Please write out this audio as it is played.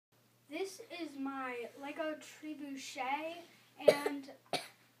this is my Lego trebuchet, and it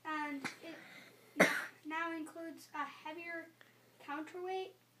now includes a heavier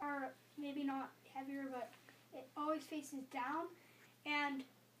counterweight, or maybe not heavier, but it always faces down. And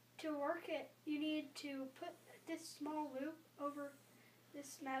to work it, you need to put this small loop over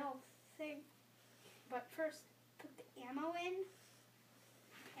this metal thing. But first, put the ammunition.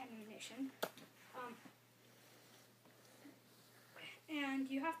 And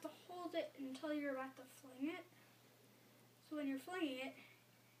you have to hold it until you're about to fling it. So when you're flinging it,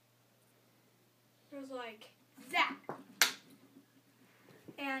 it goes like that.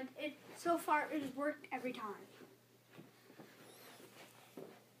 And it so far it has worked every time.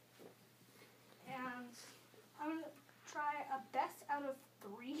 And I'm going to try a best out of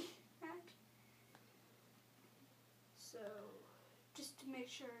 3 match. So just to make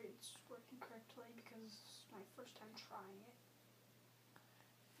sure it's working correctly, because it's my first time trying it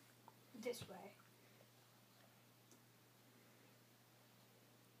this way.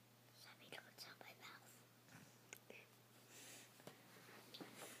 Let me know what's on my mouth.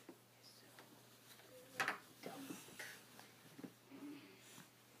 Go.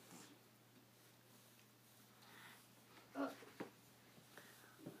 Oh.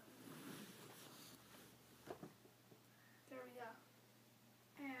 There we go.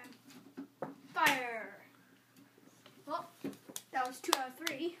 And fire! Well, that was 2 out of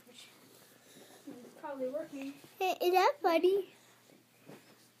 3, which is probably working. Hey, is that funny?